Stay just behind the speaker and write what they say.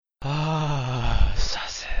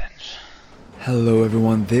Hello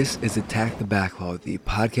everyone, this is Attack the Backlog, the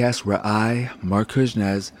podcast where I, Mark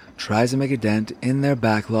Kuznez, tries to make a dent in their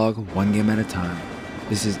backlog one game at a time.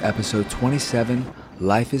 This is episode 27,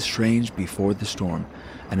 Life is Strange Before the Storm,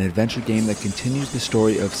 an adventure game that continues the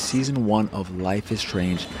story of season 1 of Life is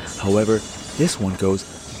Strange. However, this one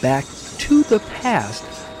goes back to the past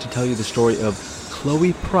to tell you the story of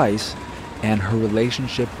Chloe Price and her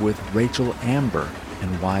relationship with Rachel Amber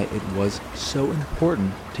and why it was so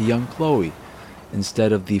important to young Chloe.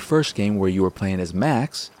 Instead of the first game where you were playing as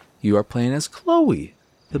Max, you are playing as Chloe,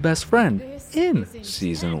 the best friend in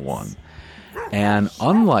Season 1. And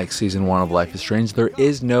unlike Season 1 of Life is Strange, there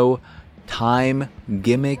is no time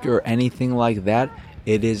gimmick or anything like that.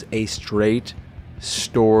 It is a straight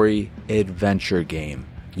story adventure game.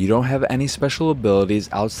 You don't have any special abilities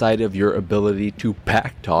outside of your ability to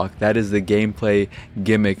backtalk. That is the gameplay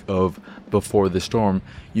gimmick of Before the Storm.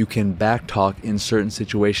 You can backtalk in certain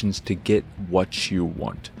situations to get what you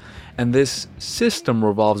want. And this system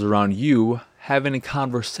revolves around you having a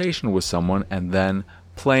conversation with someone and then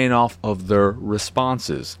playing off of their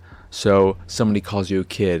responses. So somebody calls you a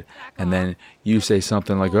kid and then you say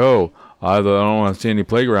something like, "Oh, I don't want to see any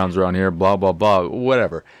playgrounds around here, blah, blah, blah,"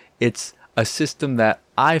 whatever. It's a system that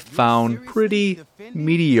I found pretty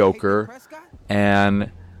mediocre,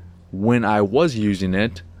 and when I was using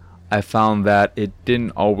it, I found that it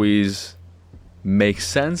didn't always make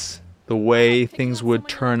sense the way things would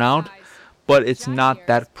turn out, but it's not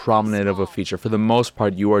that prominent of a feature. For the most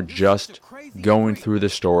part, you are just going through the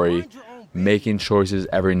story, making choices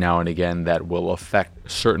every now and again that will affect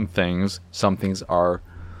certain things. Some things are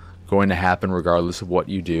going to happen regardless of what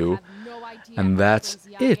you do, and that's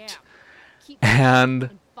it. And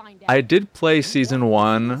I did play Season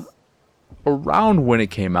 1 around when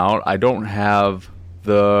it came out. I don't have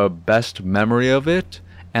the best memory of it,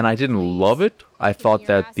 and I didn't love it. I thought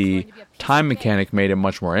that the time mechanic made it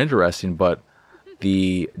much more interesting, but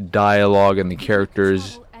the dialogue and the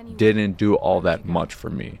characters didn't do all that much for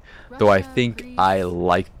me. Though I think I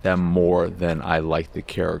liked them more than I liked the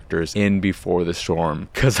characters in Before the Storm,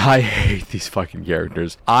 because I hate these fucking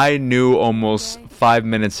characters. I knew almost 5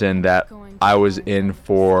 minutes in that I was in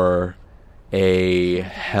for a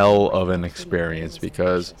hell of an experience,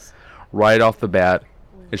 because right off the bat,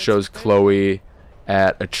 it shows Chloe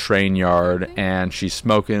at a train yard, and she's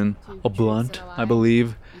smoking a blunt, I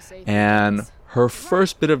believe, and her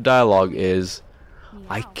first bit of dialogue is,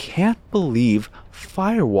 "I can't believe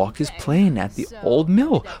Firewalk is playing at the old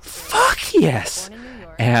mill. Fuck yes!"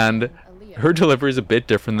 And her delivery is a bit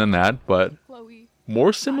different than that, but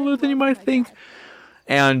more similar than you might think.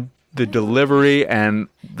 And the delivery and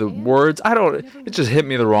the words, it just hit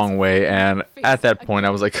me the wrong way. And at that point,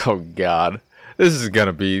 I was like, oh God, this is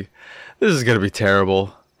gonna be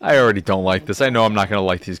terrible. I already don't like this. I know I'm not gonna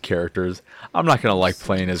like these characters. I'm not gonna like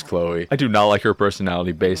playing as Chloe. I do not like her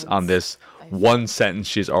personality based on this one sentence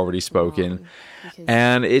she's already spoken.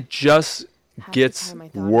 And it just gets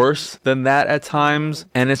worse than that at times.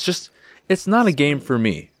 And it's not a game for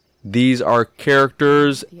me. These are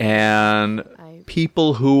characters and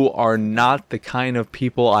people who are not the kind of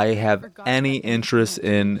people I have any interest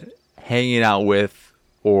in hanging out with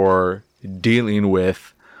or dealing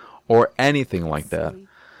with or anything like that.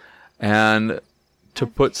 And to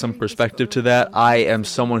put some perspective to that, I am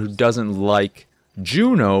someone who doesn't like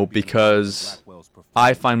Juno because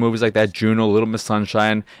I find movies like that, Juno, Little Miss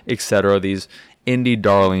Sunshine, etc., these indie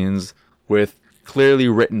darlings with clearly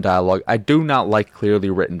written dialogue. I do not like clearly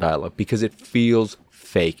written dialogue because it feels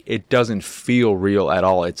fake. It doesn't feel real at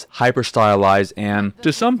all. It's hyper stylized, and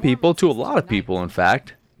to some people, to a lot of people in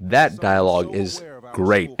fact, that dialogue is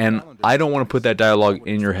great. And I don't want to put that dialogue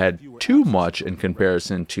in your head too much in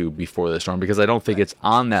comparison to Before the Storm, because I don't think it's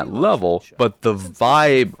on that level, but the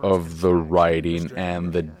vibe of the writing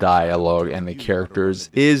and the dialogue and the characters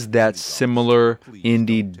is that similar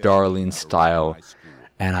indie darling style,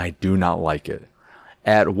 and I do not like it.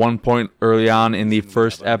 At one point early on in the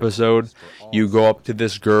first episode, you go up to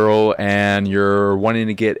this girl and you're wanting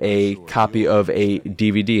to get a copy of a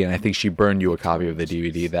DVD, and I think she burned you a copy of the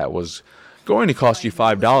DVD that was going to cost you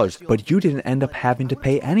 $5, but you didn't end up having to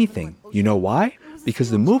pay anything. You know why? Because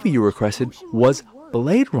the movie you requested was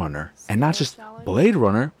Blade Runner. And not just Blade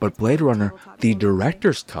Runner, but Blade Runner, the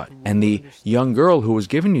director's cut. And the young girl who was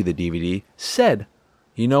giving you the DVD said,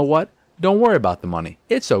 "You know what? Don't worry about the money.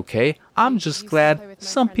 It's okay. I'm just glad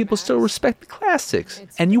some people still respect the classics."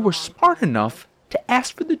 And you were smart enough to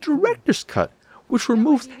ask for the director's cut, which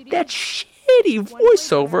removes that shitty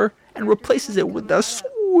voiceover and replaces it with a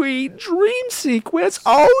sweet dream sequence.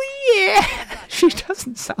 Oh yeah! She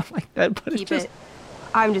doesn't sound like that, but Keep it.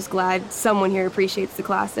 I'm just glad someone here appreciates the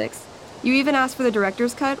classics. You even asked for the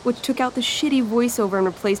director's cut, which took out the shitty voiceover and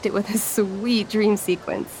replaced it with a sweet dream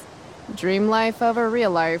sequence. Dream life over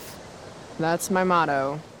real life. That's my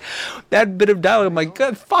motto. That bit of dialogue, my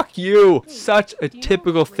God, fuck you. Such a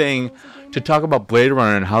typical thing to talk about Blade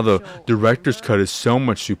Runner and how the director's cut is so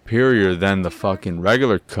much superior than the fucking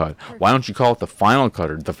regular cut. Why don't you call it the final cut?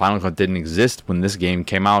 Or the final cut didn't exist when this game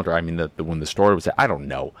came out, or I mean, when the story was, I don't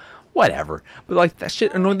know. Whatever. But like, that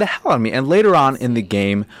shit annoyed the hell out of me. And later on in the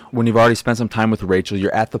game, when you've already spent some time with Rachel,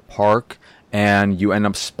 you're at the park, and you end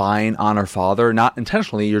up spying on her father. Not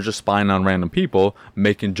intentionally, you're just spying on random people,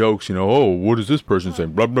 making jokes, oh, what is this person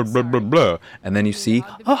saying? Blah, blah, blah, blah, blah. And then you see,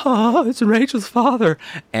 it's Rachel's father.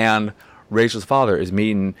 And Rachel's father is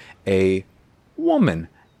meeting a woman.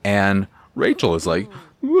 And Rachel is like,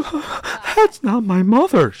 that's not my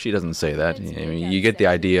mother. She doesn't say that. I mean, you get the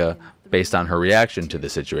idea based on her reaction to the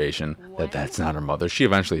situation, that's not her mother. She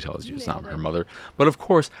eventually tells you it's not her mother. But of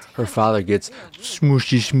course, her father gets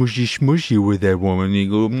smooshy, smooshy, smooshy with that woman. You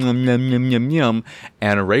go, yum, yum, yum, yum, yum.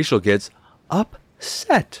 And Rachel gets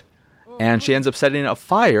upset. And she ends up setting a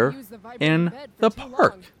fire in the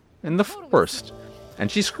park, in the forest.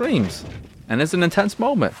 And she screams. And it's an intense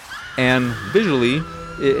moment. And visually,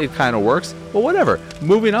 it kind of works. But whatever.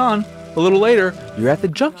 Moving on, a little later, you're at the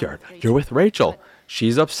junkyard. You're with Rachel.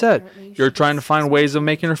 She's upset. You're trying to find ways of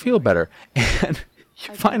making her feel better. And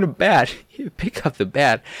you find a bat. You pick up the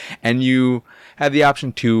bat. And you have the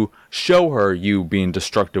option to show her you being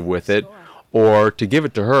destructive with it. Or to give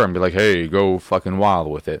it to her and be like, hey, go fucking wild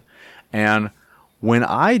with it. And when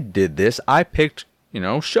I did this, I picked,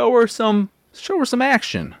 show her some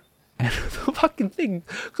action. And the fucking thing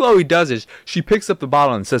Chloe does is she picks up the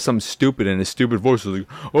bottle and says something stupid in a stupid voice. Like,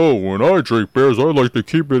 oh, when I drink beers, I like to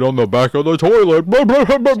keep it on the back of the toilet. Blah, blah,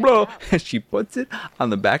 blah, blah, blah. And she puts it on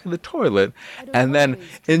the back of the toilet. And then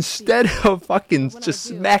instead of fucking just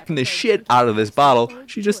smacking the shit out of this bottle,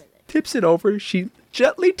 she just tips it over. She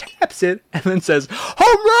gently taps it and then says,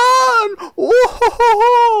 home run!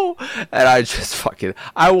 Whoa! And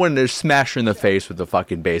I wanted to smash her in the face with the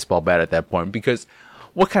fucking baseball bat at that point, because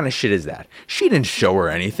what kind of shit is that? She didn't show her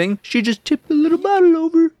anything. She just tipped the little bottle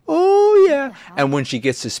over. Oh, yeah. And when she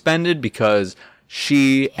gets suspended because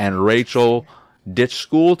she and Rachel ditched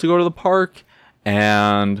school to go to the park,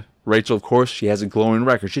 and Rachel, of course, she has a glowing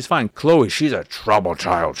record. She's fine. Chloe, she's a trouble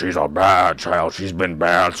child. She's a bad child. She's been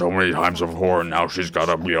bad so many times before, and now she's got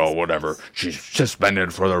to, whatever. She's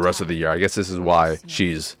suspended for the rest of the year. I guess this is why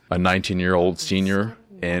she's a 19-year-old senior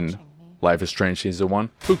in Life is Strange Season 1.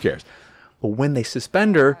 Who cares? But when they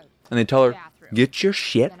suspend her and they tell her, get your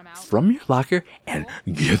shit from your locker and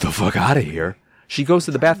get the fuck out of here, she goes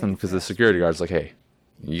to the bathroom because the security guard's like, hey,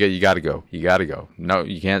 you gotta go. You gotta go. No,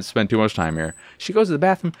 you can't spend too much time here. She goes to the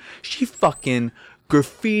bathroom. She fucking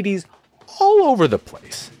graffitis all over the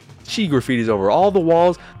place. She graffitis over all the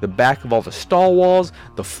walls, the back of all the stall walls,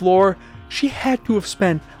 the floor. She had to have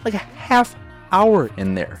spent like a half hour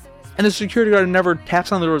in there. And the security guard never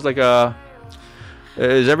taps on the door. It's like,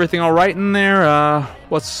 is everything all right in there?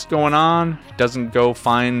 What's going on? Doesn't go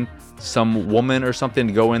find some woman or something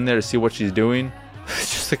to go in there to see what she's doing.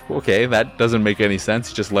 It's just like, okay, that doesn't make any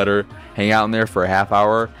sense. Just let her hang out in there for a half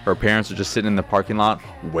hour. Her parents are just sitting in the parking lot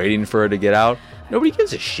waiting for her to get out. Nobody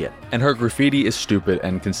gives a shit. And her graffiti is stupid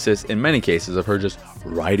and consists in many cases of her just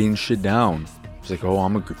writing shit down. She's like, oh,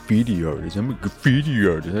 I'm a graffiti artist.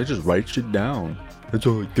 I just write shit down. That's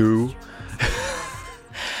all I do.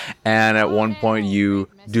 And at one point you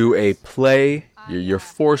do a play. You're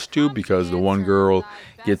forced to, because the one girl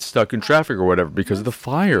gets stuck in traffic or whatever because of the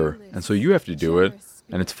fire. And so you have to do it,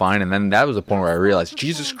 and it's fine. And then that was the point where I realized,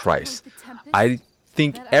 Jesus Christ, I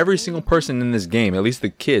think every single person in this game, at least the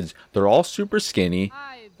kids, they're all super skinny.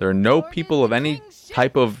 There are no people of any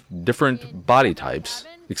type of different body types,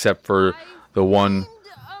 except for the one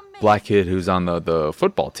black kid who's on the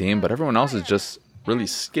football team, but everyone else is just really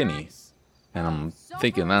skinny. And I'm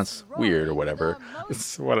thinking that's weird or whatever.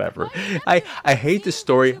 It's whatever. I hate the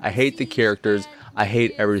story. I hate the characters. I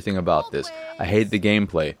hate everything about this. I hate the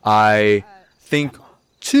gameplay. I think,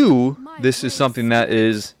 too, this is something that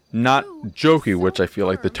is not jokey, which I feel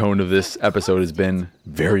like the tone of this episode has been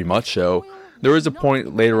very much so. There is a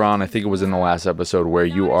point later on, I think it was in the last episode, where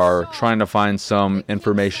you are trying to find some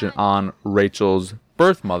information on Rachel's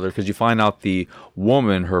birth mother, because you find out the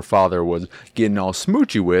woman her father was getting all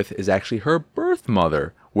smoochy with is actually her birth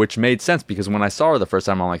mother, which made sense because when I saw her the first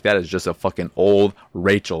time, I'm like, that is just a fucking old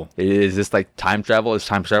Rachel. Is this like time travel? Is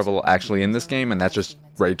time travel actually in this game? And that's just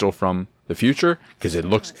Rachel from the future? Because it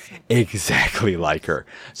looks exactly like her.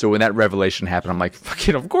 So when that revelation happened, I'm like,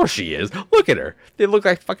 fucking, of course she is. Look at her. They look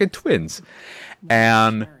like fucking twins.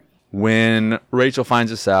 And when Rachel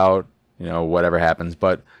finds this out, whatever happens,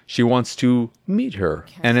 but she wants to meet her.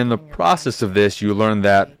 And in the process of this, you learn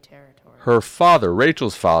that her father,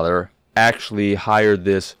 Rachel's father, actually hired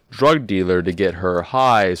this drug dealer to get her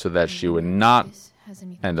high so that she would not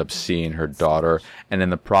end up seeing her daughter, and in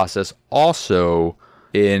the process also,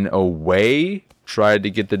 in a way, tried to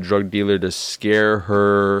get the drug dealer to scare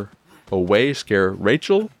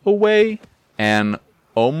Rachel away, and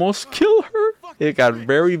almost kill her. It got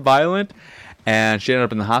very violent, and she ended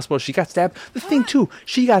up in the hospital. She got stabbed. The thing too,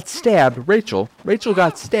 she got stabbed, Rachel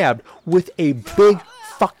got stabbed with a big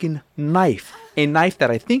fucking knife. A knife that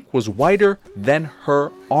I think was wider than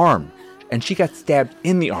her arm. And she got stabbed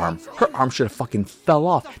in the arm. Her arm should have fucking fell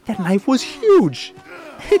off. That knife was huge.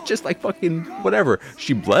 It just like fucking whatever.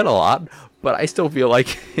 She bled a lot, but I still feel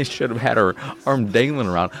like it should have had her arm dangling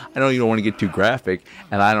around. I know you don't want to get too graphic,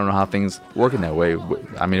 and I don't know how things work in that way.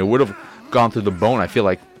 I mean, it would have gone through the bone. I feel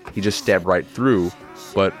like he just stabbed right through,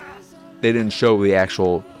 but they didn't show the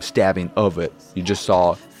actual stabbing of it. You just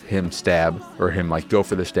saw him stab, or him like go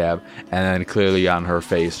for the stab, and then clearly on her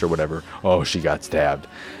face or whatever, oh, she got stabbed.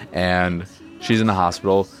 And she's in the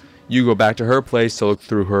hospital. You go back to her place to look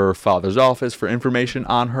through her father's office for information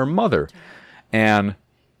on her mother. And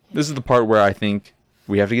this is the part where I think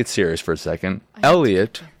we have to get serious for a second.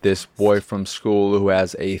 Elliot, this boy from school who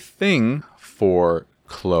has a thing for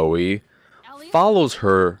Chloe, follows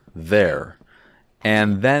her there.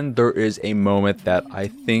 And then there is a moment that I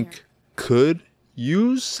think could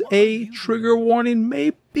use a trigger warning,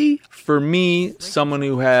 maybe. For me, someone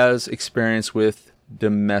who has experience with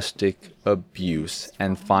domestic abuse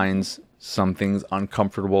and finds some things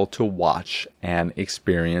uncomfortable to watch and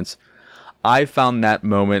experience, I found that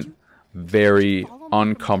moment very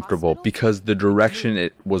uncomfortable because the direction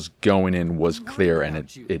it was going in was clear, and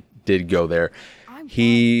it did go there.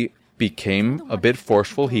 He became a bit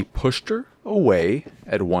forceful. He pushed her away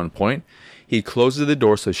at one point. He closes the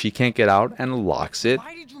door so she can't get out and locks it.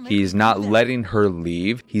 He's not letting her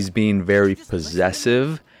leave. He's being very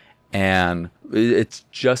possessive, and it's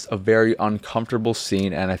just a very uncomfortable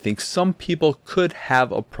scene, and I think some people could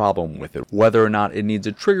have a problem with it. Whether or not it needs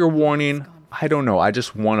a trigger warning, I don't know. I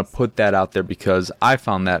just want to put that out there because I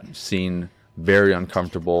found that scene very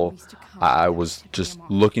uncomfortable. I was just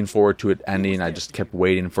looking forward to it ending. I just kept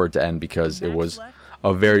waiting for it to end because it was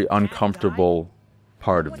a very uncomfortable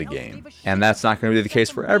part of the game. And that's not going to be the case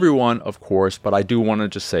for everyone, of course, but I do want to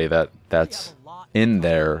just say that that's in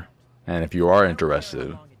there, and if you are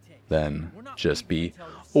interested, then just be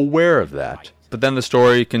aware of that. But then the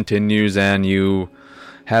story continues, and you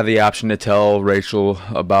have the option to tell Rachel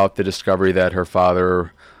about the discovery that her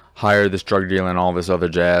father hired this drug dealer and all this other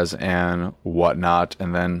jazz and whatnot,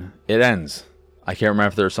 and then it ends. I can't remember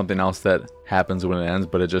if there's something else that happens when it ends,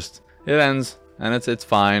 but it ends, and it's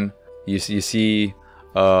fine. You see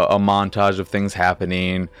a montage of things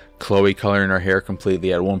happening. Chloe coloring her hair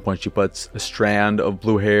completely. At one point she puts a strand of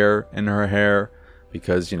blue hair in her hair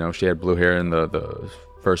because, she had blue hair in the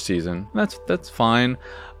first season. That's fine.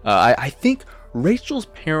 I think Rachel's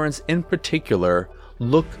parents in particular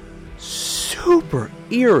look super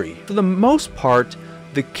eerie. For the most part,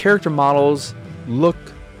 the character models look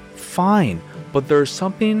fine, but there's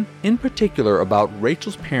something in particular about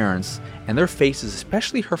Rachel's parents and their faces,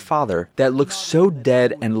 especially her father, that looks so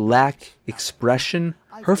dead and lack expression.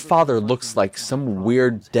 Her father looks like some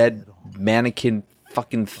weird dead mannequin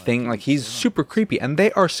fucking thing. Like, he's super creepy, and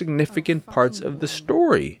they are significant parts of the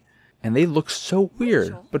story. And they look so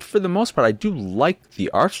weird. But for the most part, I do like the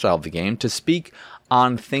art style of the game. To speak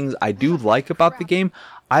on things I do like about the game,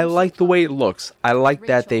 I like the way it looks. I like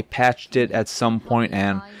that they patched it at some point,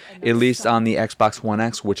 and at least on the Xbox One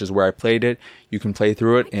X, which is where I played it, you can play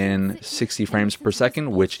through it in 60 frames per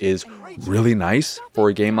second, which is really nice for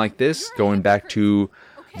a game like this. Going back to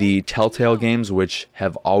the Telltale games, which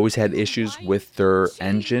have always had issues with their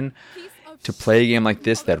engine, to play a game like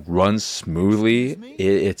this that runs smoothly,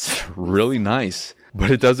 it's really nice. But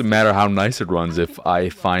it doesn't matter how nice it runs if I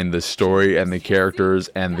find the story and the characters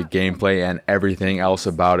and the gameplay and everything else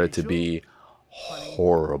about it to be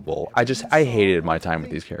horrible. I hated my time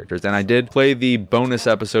with these characters. And I did play the bonus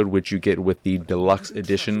episode, which you get with the deluxe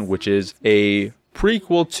edition, which is a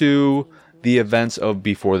prequel to the events of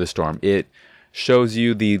Before the Storm. It shows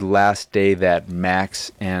you the last day that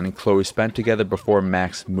Max and Chloe spent together before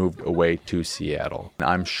Max moved away to Seattle.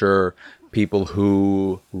 I'm sure people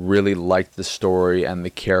who really like the story and the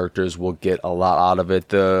characters will get a lot out of it.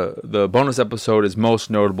 The bonus episode is most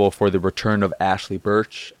notable for the return of Ashley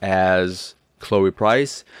Birch as Chloe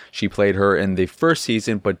Price. She played her in the first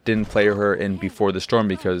season, but didn't play her in Before the Storm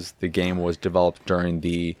because the game was developed during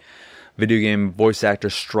the video game voice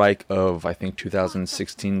actor strike of, I think,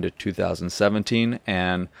 2016 to 2017.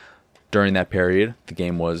 And during that period, the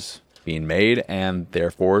game was being made, and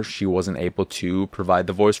therefore she wasn't able to provide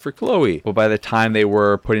the voice for Chloe. But by the time they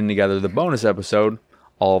were putting together the bonus episode,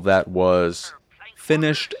 all of that was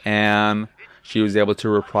finished, and she was able to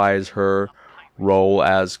reprise her role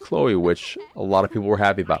as Chloe, which a lot of people were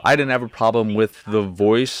happy about. I didn't have a problem with the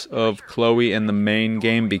voice of Chloe in the main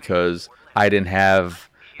game because I didn't have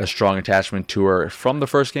a strong attachment to her from the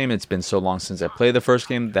first game. It's been so long since I played the first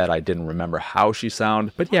game that I didn't remember how she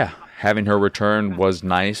sounded. But yeah, having her return was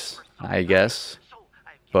nice, I guess,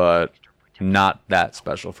 but not that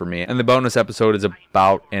special for me. And the bonus episode is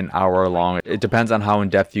about an hour long. It depends on how in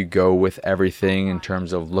depth you go with everything in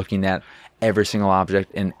terms of looking at every single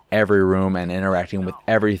object in every room and interacting with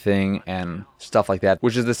everything and stuff like that,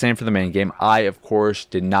 which is the same for the main game. I, of course,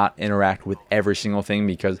 did not interact with every single thing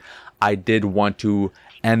because I did want to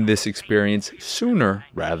end this experience sooner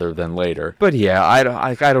rather than later. But yeah,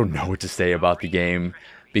 I don't know what to say about the game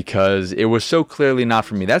because it was so clearly not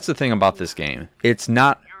for me. That's the thing about this game. It's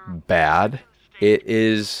not bad. It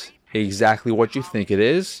is exactly what you think it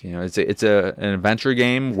is. You know, it's an adventure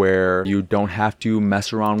game where you don't have to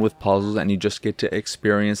mess around with puzzles and you just get to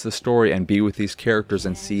experience the story and be with these characters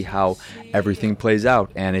and see how everything plays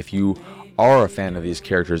out. And if you are a fan of these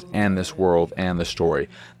characters and this world and the story,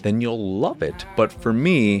 then you'll love it. But for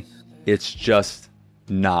me, it's just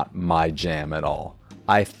not my jam at all.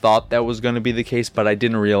 I thought that was going to be the case, but I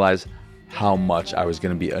didn't realize how much I was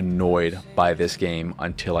going to be annoyed by this game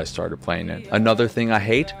until I started playing it. Another thing I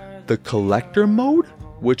hate, the collector mode,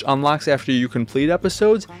 which unlocks after you complete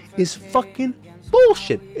episodes, is fucking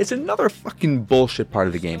bullshit. It's another fucking bullshit part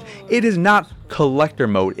of the game. It is not collector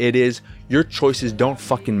mode. It is your choices don't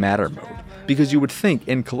fucking matter mode. Because you would think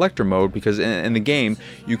in collector mode, because in the game,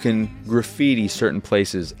 you can graffiti certain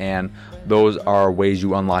places, and those are ways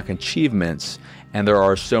you unlock achievements. And there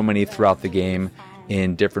are so many throughout the game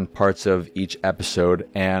in different parts of each episode.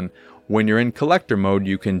 And when you're in collector mode,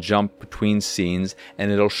 you can jump between scenes,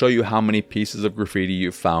 and it'll show you how many pieces of graffiti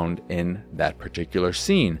you found in that particular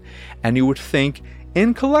scene. And you would think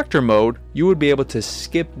in collector mode, you would be able to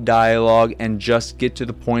skip dialogue and just get to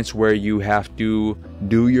the points where you have to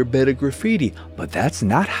do your bit of graffiti. But that's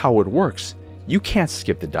not how it works. You can't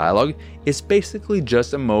skip the dialogue. It's basically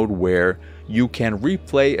just a mode where you can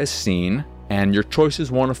replay a scene, and your choices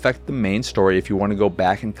won't affect the main story. If you want to go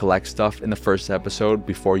back and collect stuff in the first episode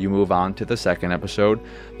before you move on to the second episode,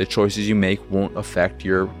 the choices you make won't affect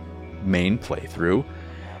your main playthrough.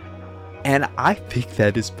 And I think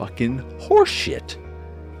that is fucking horseshit.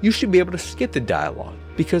 You should be able to skip the dialogue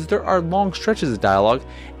because there are long stretches of dialogue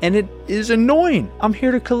and it is annoying. I'm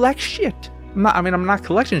here to collect shit. I'm not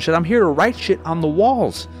collecting shit. I'm here to write shit on the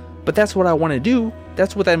walls. But that's what I want to do.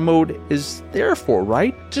 That's what that mode is there for,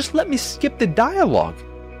 right? Just let me skip the dialogue.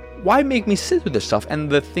 Why make me sit through this stuff? And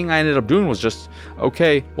the thing I ended up doing was just,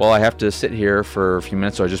 okay, well, I have to sit here for a few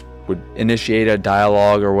minutes, so I just would initiate a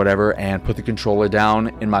dialogue or whatever and put the controller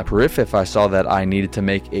down in my periphery. If I saw that I needed to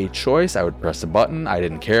make a choice, I would press a button. I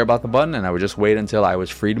didn't care about the button, and I would just wait until I was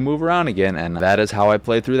free to move around again, and that is how I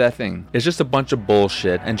played through that thing. It's just a bunch of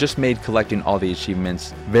bullshit and just made collecting all the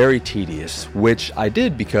achievements very tedious, which I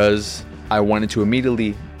did because I wanted to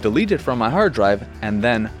immediately delete it from my hard drive and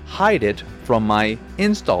then hide it from my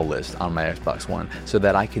install list on my Xbox One so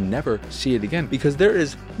that I can never see it again, because there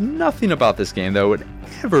is nothing about this game that would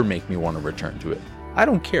ever make me want to return to it. I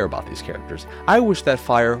don't care about these characters. I wish that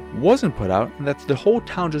fire wasn't put out and that the whole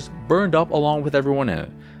town just burned up along with everyone in it,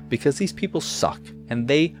 because these people suck and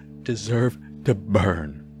they deserve to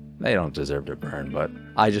burn. They don't deserve to burn, but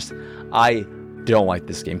I don't like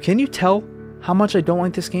this game. Can you tell how much I don't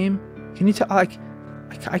like this game? Can you tell? I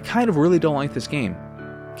kind of really don't like this game.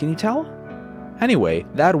 Can you tell? Anyway,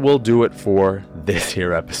 that will do it for this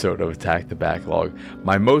here episode of Attack the Backlog.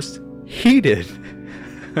 My most heated...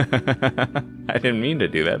 I didn't mean to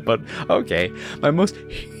do that, but okay. My most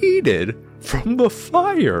heated from the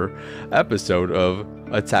fire episode of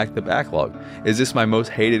Attack the Backlog. Is this my most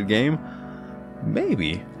hated game?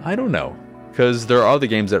 Maybe. I don't know. Because there are other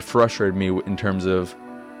games that frustrated me in terms of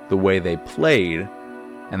the way they played.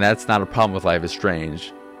 And that's not a problem with Life is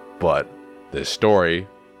Strange, but this story,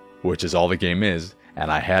 which is all the game is, and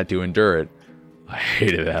I had to endure it, I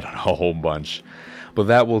hated that a whole bunch. But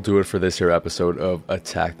that will do it for this here episode of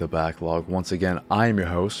Attack the Backlog. Once again, I am your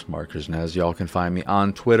host, Mark Kuznez. Y'all can find me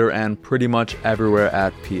on Twitter and pretty much everywhere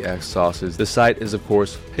at PX Sausage. The site is, of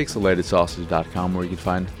course, pixelatedsausage.com, where you can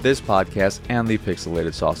find this podcast and the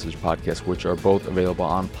Pixelated Sausage podcast, which are both available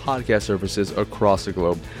on podcast services across the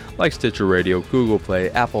globe, like Stitcher Radio, Google Play,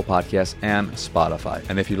 Apple Podcasts, and Spotify.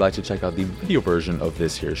 And if you'd like to check out the video version of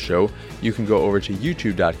this here show, you can go over to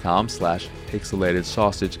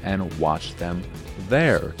youtube.com/pixelatedsausage and watch them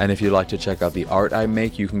there. And if you'd like to check out the art I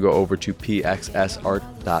make, you can go over to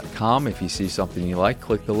pxsart.com. If you see something you like,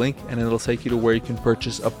 click the link and it'll take you to where you can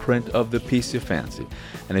purchase a print of the piece you fancy.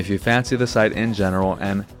 And if you fancy the site in general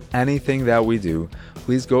and anything that we do,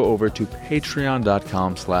 please go over to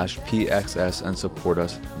patreon.com/pxs and support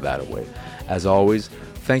us that way. As always,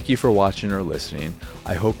 thank you for watching or listening.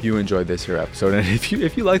 I hope you enjoyed this here episode. And if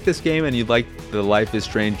you like this game and you like the Life is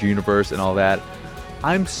Strange universe and all that,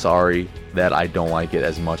 I'm sorry that I don't like it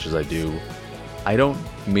as much as I do. I don't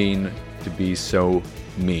mean to be so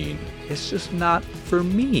mean. It's just not for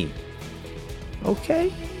me.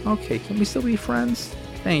 Okay, can we still be friends?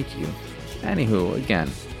 Thank you. Anywho, again,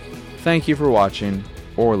 thank you for watching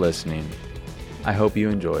or listening. I hope you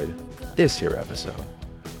enjoyed this here episode.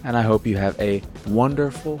 And I hope you have a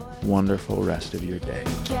wonderful, wonderful rest of your day.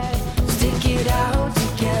 Stick it out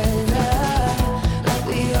together.